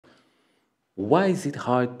Why is it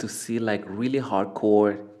hard to see like really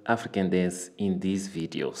hardcore African dance in these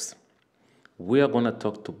videos? We are gonna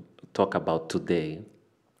talk about today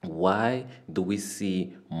why do we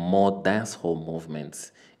see more dancehall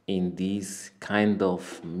movements in this kind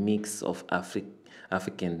of mix of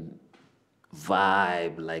African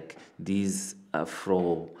vibe, like these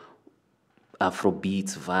Afrobeats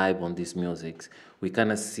vibe on these musics. We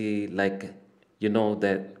kind of see like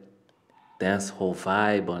that dancehall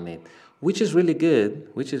vibe on it, which is really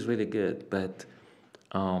good, But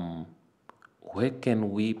um, where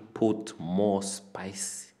can we put more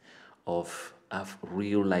spice of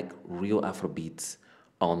real Afrobeats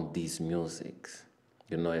on these musics?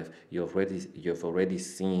 If you've already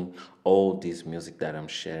seen all this music that I'm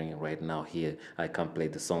sharing right now here. I can't play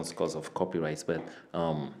the songs because of copyrights, but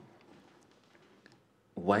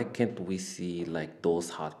why can't we see like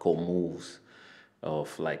those hardcore moves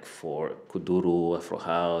of like for kuduro, Afro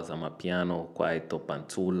house, amapiano, kwaito,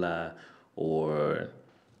 pantula, or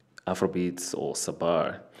Afrobeats or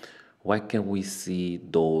sabar? Why can't we see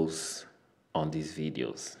those on these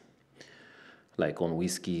videos? Like on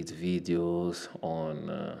Whiskey's videos,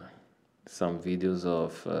 on some videos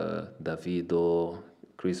of Davido,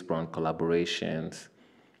 Chris Brown collaborations.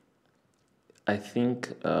 I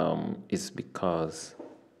think it's because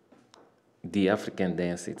the African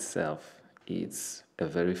dance itself is a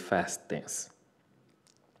very fast dance.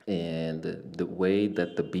 And the way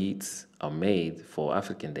that the beats are made for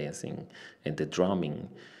African dancing and the drumming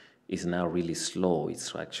is now really slow.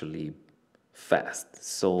 It's actually fast.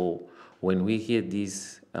 So when we hear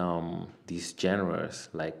these genres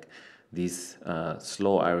like these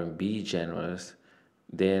slow R&B genres,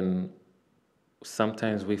 then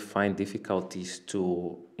sometimes we find difficulties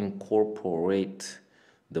to incorporate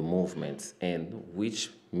the movements, and which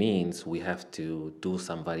means we have to do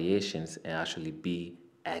some variations and actually be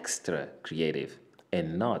extra creative,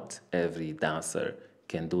 and not every dancer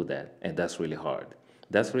can do that, and that's really hard.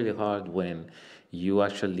 That's really hard when you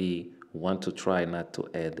actually want to try not to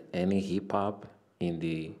add any hip hop in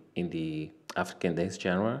the African dance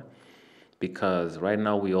genre, because right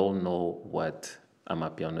now we all know what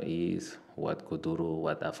amapiano is, what kuduro,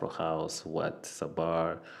 what Afro house, what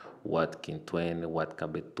sabar, what kintwen, what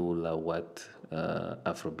kabetula, what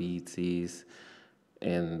Afrobeats is,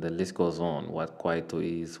 and the list goes on. What kwaito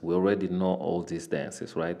is. We already know all these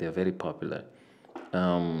dances, right? They're very popular.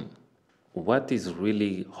 What is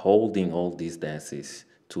really holding all these dances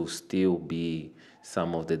to still be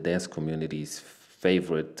some of the dance community's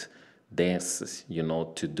favorite dances,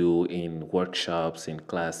 to do in workshops, in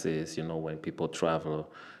classes, when people travel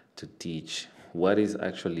to teach? What is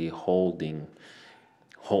actually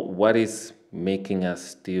what is making us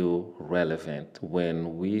still relevant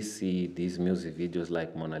when we see these music videos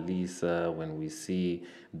like Mona Lisa, when we see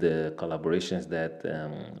the collaborations that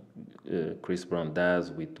Chris Brown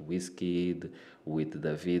does with Wizkid, with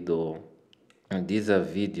Davido, and these are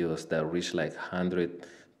videos that reach like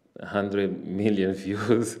 100 million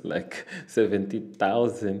views, like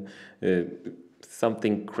 70,000,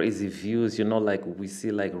 something crazy views, like we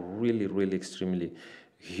see like really, really extremely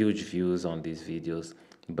huge views on these videos.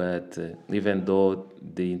 But even though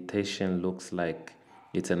the intention looks like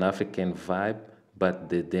it's an African vibe, but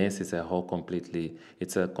the dance is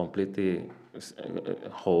it's a completely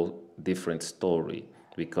whole different story,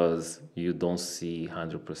 because you don't see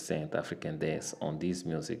 100% African dance on these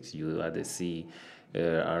musics. You either see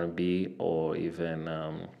R&B or even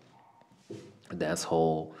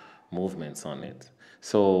dancehall movements on it.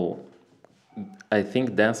 So I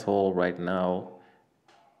think dancehall right now,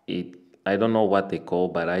 it I don't know what they call,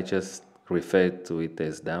 but I just refer to it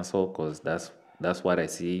as dancehall because that's what I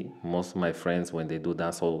see. Most of my friends, when they do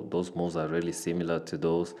dancehall, those moves are really similar to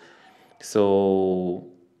those. So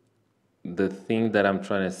the thing that I'm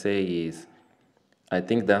trying to say is, I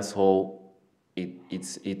think dancehall,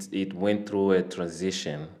 it went through a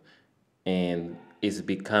transition, and it's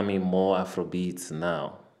becoming more Afrobeats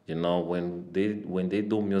now. When they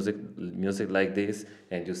do music like this,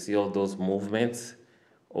 and you see all those movements,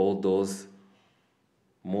 and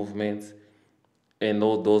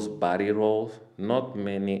all those body rolls. Not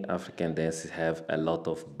many African dances have a lot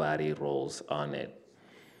of body rolls on it.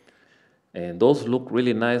 And those look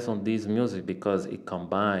really nice on this music because it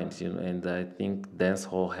combines, and I think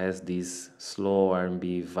dancehall has these slow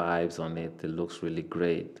R&B vibes on it. It looks really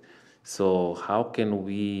great. So how can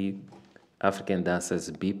we African dancers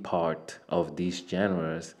be part of these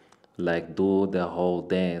genres, like do the whole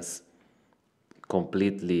dance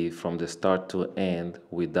completely from the start to end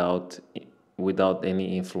without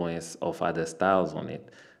any influence of other styles on it?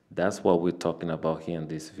 That's what we're talking about here in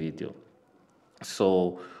this video.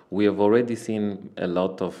 So we have already seen a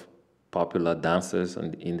lot of popular dancers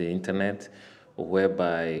in the internet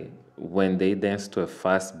whereby when they dance to a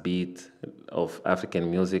fast beat of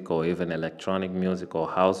African music or even electronic music or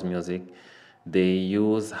house music, they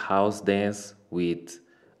use house dance with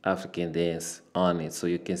African dance on it. So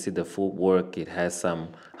you can see the footwork, it has some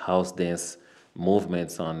house dance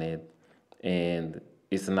movements on it, and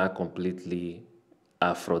it's not completely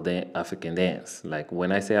African dance. Like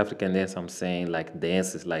when I say African dance, I'm saying like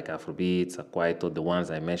dances like Afrobeats, Kwaito, the ones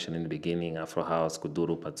I mentioned in the beginning, Afro House,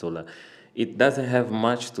 Kuduro, Patsola. It doesn't have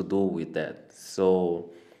much to do with that. So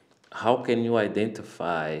how can you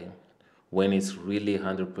identify when it's really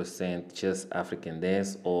 100% just African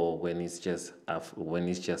dance, or when it's just when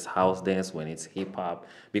it's just house dance, when it's hip hop?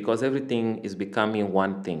 Because everything is becoming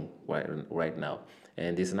one thing right now,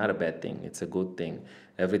 and it's not a bad thing. It's a good thing.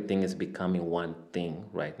 Everything is becoming one thing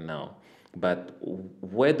right now. But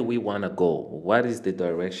where do we want to go? What is the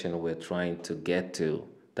direction we're trying to get to?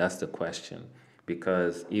 That's the question.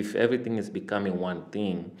 Because if everything is becoming one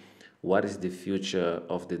thing, what is the future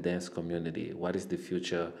of the dance community? What is the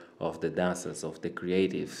future of the dancers, of the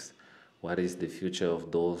creatives? What is the future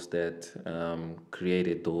of those that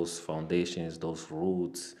created those foundations, those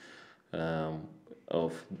roots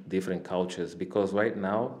of different cultures? Because right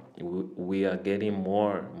now we are getting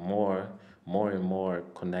more and more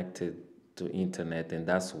connected to internet, and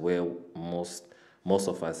that's where most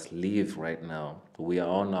of us live right now. We are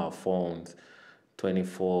on our phones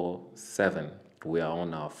 24/7. We are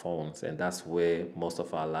on our phones, and that's where most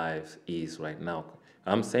of our lives is right now.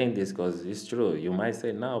 I'm saying this because it's true. You might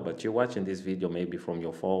say no, but you're watching this video maybe from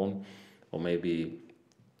your phone or maybe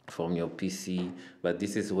from your PC, but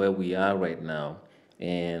this is where we are right now.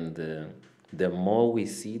 And the more we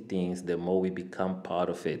see things, the more we become part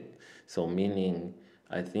of it. So, meaning,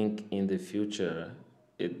 I think in the future,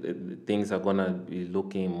 things are gonna be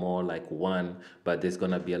looking more like one, but there's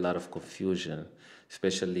gonna be a lot of confusion,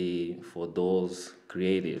 especially for those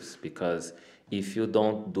creatives, because if you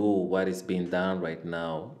don't do what is being done right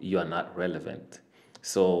now, you are not relevant.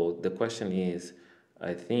 So the question is,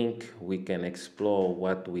 I think we can explore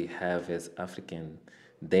what we have as African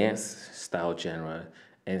dance style genre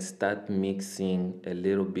and start mixing a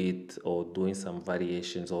little bit or doing some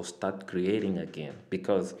variations or start creating again,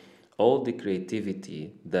 because all the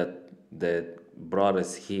creativity that brought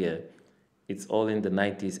us here, it's all in the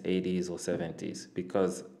 90s, 80s, or 70s,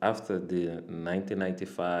 because after the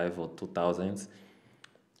 1995 or 2000s,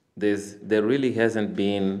 there really hasn't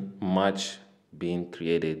been much being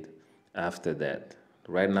created after that.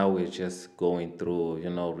 Right now, we're just going through,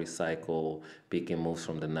 recycle, picking moves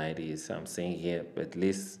from the 90s. I'm saying here, at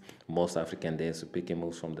least most African dance are picking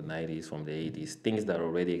moves from the 90s, from the 80s, things that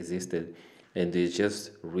already existed, and they're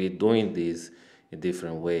just redoing this a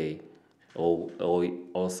different way,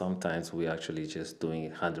 or sometimes we actually just doing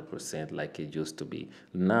it 100% like it used to be.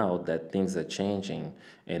 Now that things are changing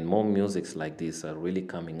and more musics like this are really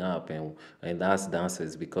coming up, and us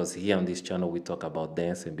dancers, because here on this channel we talk about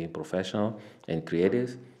dance and being professional and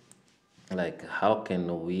creative, like how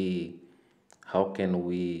can we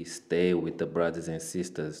stay with the brothers and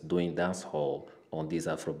sisters doing dancehall on this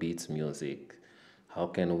Afrobeats music? How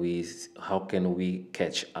can we how can we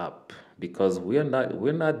catch up? Because we're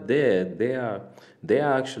not there. They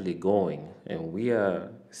are actually going, and we are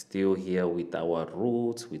still here with our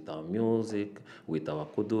roots, with our music, with our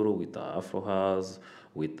kuduro, with our Afro house,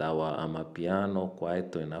 with our amapiano,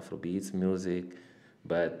 kwaito, and Afrobeats music.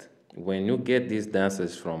 But when you get these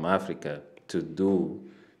dancers from Africa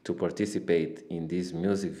to participate in these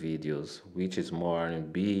music videos, which is more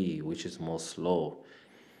R&B, which is more slow,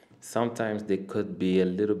 sometimes there could be a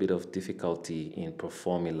little bit of difficulty in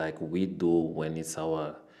performing like we do when it's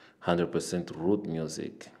our 100% root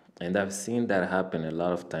music. And I've seen that happen a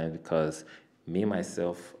lot of times, because me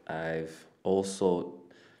myself, I've also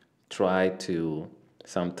try to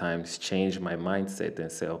sometimes change my mindset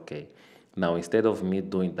and say, okay, now instead of me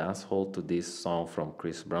doing dancehall to this song from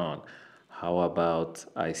Chris Brown, how about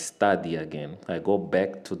I study again? I go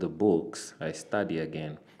back to the books, I study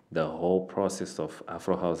again the whole process of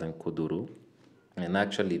Afro House and Kuduro, and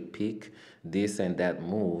actually pick this and that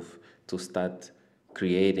move to start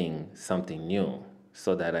creating something new,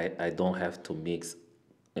 so that I don't have to mix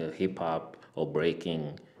hip hop or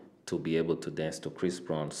breaking to be able to dance to Chris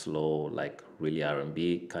Brown slow, like really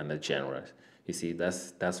R&B kind of genre. You see,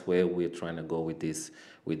 that's where we're trying to go with this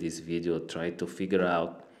video. Try to figure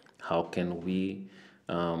out how can we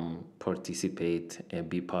participate and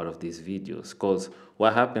be part of these videos. Because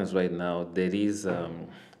what happens right now, there is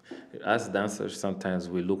as dancers sometimes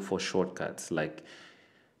we look for shortcuts. Like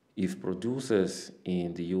if producers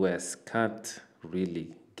in the US can't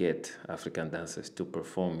really get African dancers to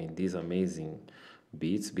perform in these amazing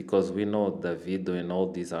beats, because we know Davido and all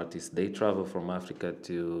these artists, they travel from Africa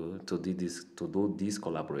to do these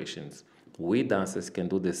collaborations. We dancers can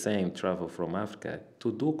do the same, travel from Africa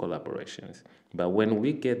to do collaborations. But when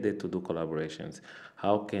we get there to do collaborations,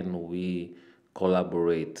 how can we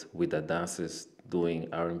collaborate with the dancers doing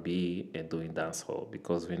R&B and doing dancehall?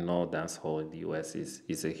 Because we know dancehall in the US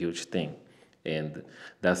is a huge thing, and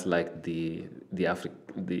that's like the Afri-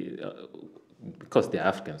 the because they're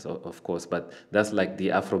Africans, of course, but that's like the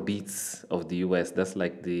Afrobeats of the US. That's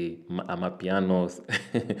like the Amapianos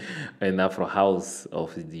and Afro house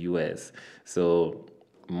of the US. So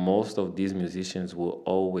most of these musicians will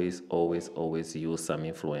always use some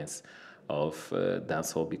influence of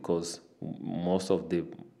dancehall, because most of the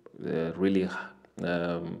really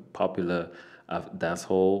popular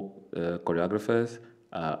dancehall choreographers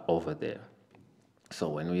are over there. So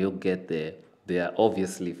when you get there, they are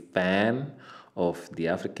obviously fan of the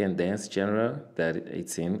African dance genre that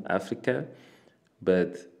it's in Africa,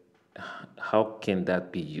 but how can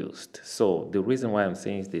that be used? So the reason why I'm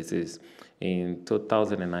saying this is in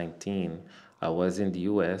 2019, I was in the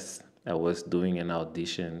US. I was doing an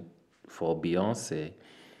audition for Beyonce,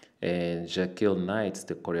 and Shaquille Knight,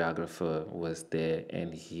 the choreographer, was there,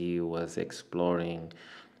 and he was exploring,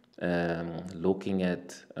 looking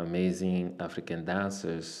at amazing African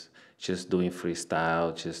dancers, just doing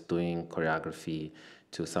freestyle, just doing choreography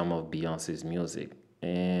to some of Beyonce's music.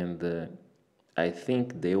 And I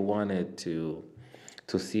think they wanted to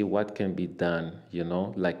see what can be done,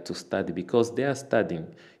 like to study, because they are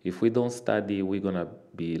studying. If we don't study, we're gonna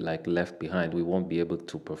be like left behind. We won't be able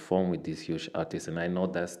to perform with these huge artists. And I know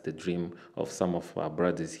that's the dream of some of our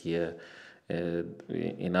brothers here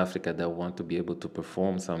in Africa that want to be able to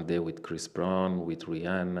perform someday with Chris Brown, with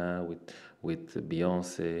Rihanna, with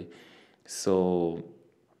Beyonce. So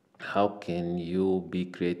how can you be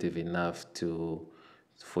creative enough to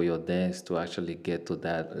for your dance to actually get to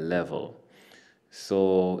that level?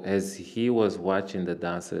 So as he was watching the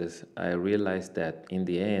dancers, I realized that in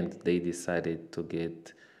the end they decided to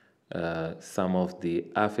get some of the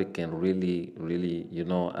African, really,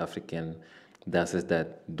 African dancers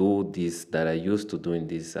that do this, that are used to doing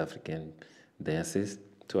these African dances,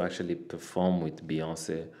 to actually perform with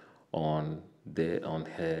Beyonce on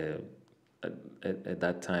her at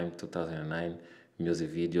that time, 2009,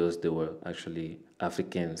 music videos. There were actually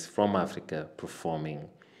Africans from Africa performing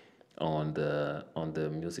on the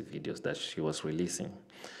music videos that she was releasing.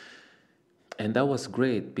 And that was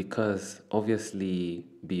great, because obviously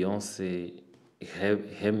Beyonce,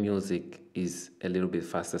 her music is a little bit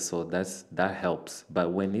faster, so that helps.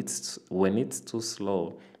 But when it's too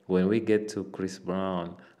slow, when we get to Chris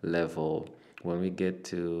Brown level, when we get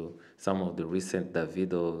to some of the recent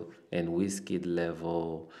Davido and Wizkid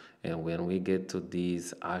level, and when we get to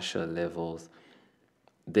these Usher levels,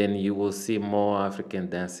 then you will see more African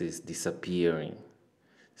dances disappearing.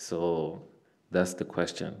 So that's the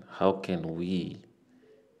question. How can we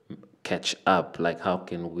catch up? Like, how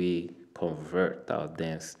can we convert our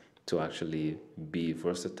dance to actually be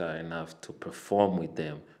versatile enough to perform with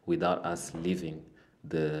them without us leaving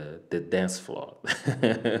the dance floor?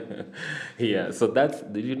 Yeah, so that's,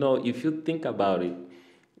 if you think about it,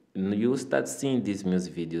 you start seeing these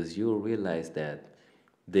music videos, you realize that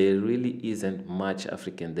there really isn't much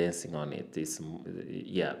African dancing on it.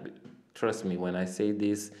 Yeah, trust me when I say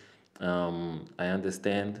this. I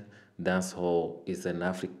understand dancehall is an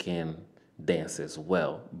African dance as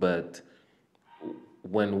well, but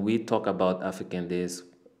when we talk about African dance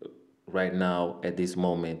right now at this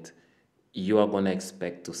moment, you are gonna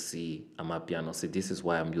expect to see Amapiano. See, this is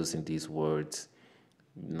why I'm using these words,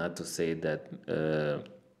 not to say that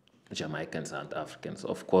Jamaicans aren't Africans.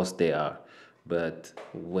 Of course they are. But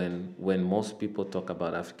when most people talk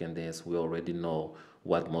about African dance, we already know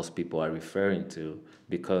what most people are referring to,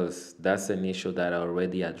 because that's an issue that I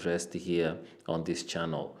already addressed here on this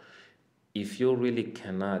channel. If you really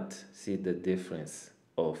cannot see the difference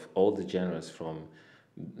of all the genres from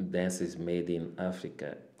dances made in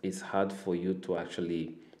Africa, it's hard for you to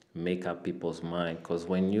actually make up people's mind. Because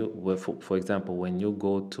for example, when you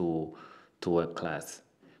go to a class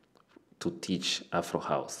to teach Afro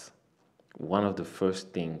house, one of the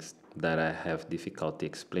first things that I have difficulty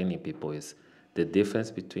explaining people is the difference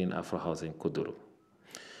between Afro house and kuduro.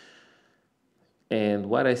 And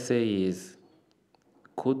what I say is,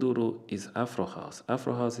 kuduro is Afro house.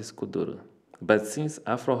 Afro house is kuduro. But since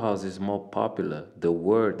Afro house is more popular, the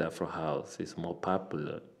word Afro house is more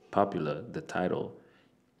popular, the title.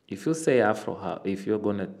 If you say Afro house, if you're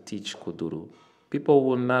gonna teach kuduro, people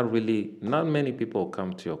will not many people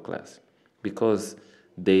come to your class, because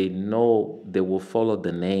they know they will follow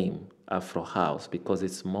the name Afro House because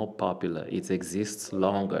it's more popular. It exists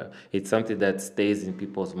longer. It's something that stays in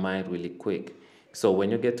people's mind really quick. So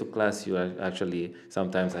when you get to class, you are actually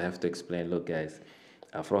sometimes I have to explain. Look, guys,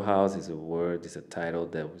 Afro House is a word, is a title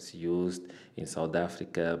that was used in South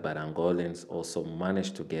Africa, but Angolans also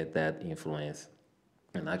managed to get that influence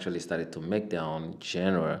and actually started to make their own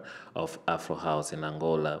genre of Afro house in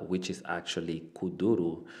Angola, which is actually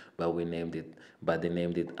kuduro, but they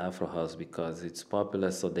named it Afro house because it's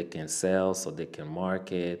popular, so they can sell, so they can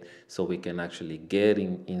market, so we can actually get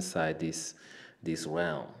inside this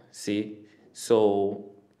realm. See, so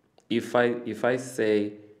if I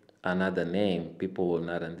say another name, people will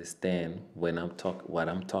not understand when what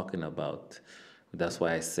I'm talking about. That's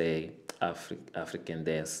why I say African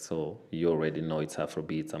dance. So you already know it's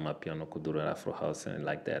Afrobeats, Amapiano, Kuduro, Afro house, and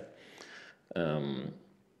like that. Um,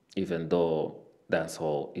 Even though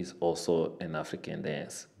dancehall is also an African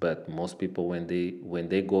dance, but most people when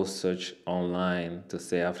they go search online to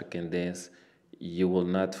say African dance, you will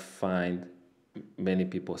not find many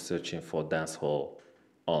people searching for dancehall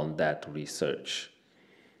on that research.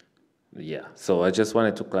 Yeah, so I just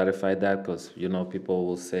wanted to clarify that because people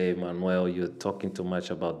will say, Manuel, you're talking too much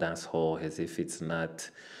about dancehall as if it's not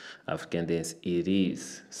African dance. It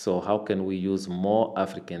is. So how can we use more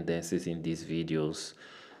African dances in these videos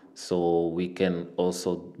so we can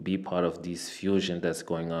also be part of this fusion that's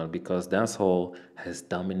going on? Because dancehall has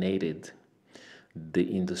dominated the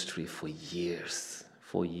industry for years,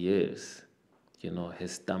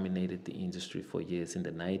 has dominated the industry for years in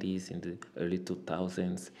the 90s, in the early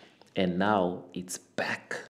 2000s, and now it's back.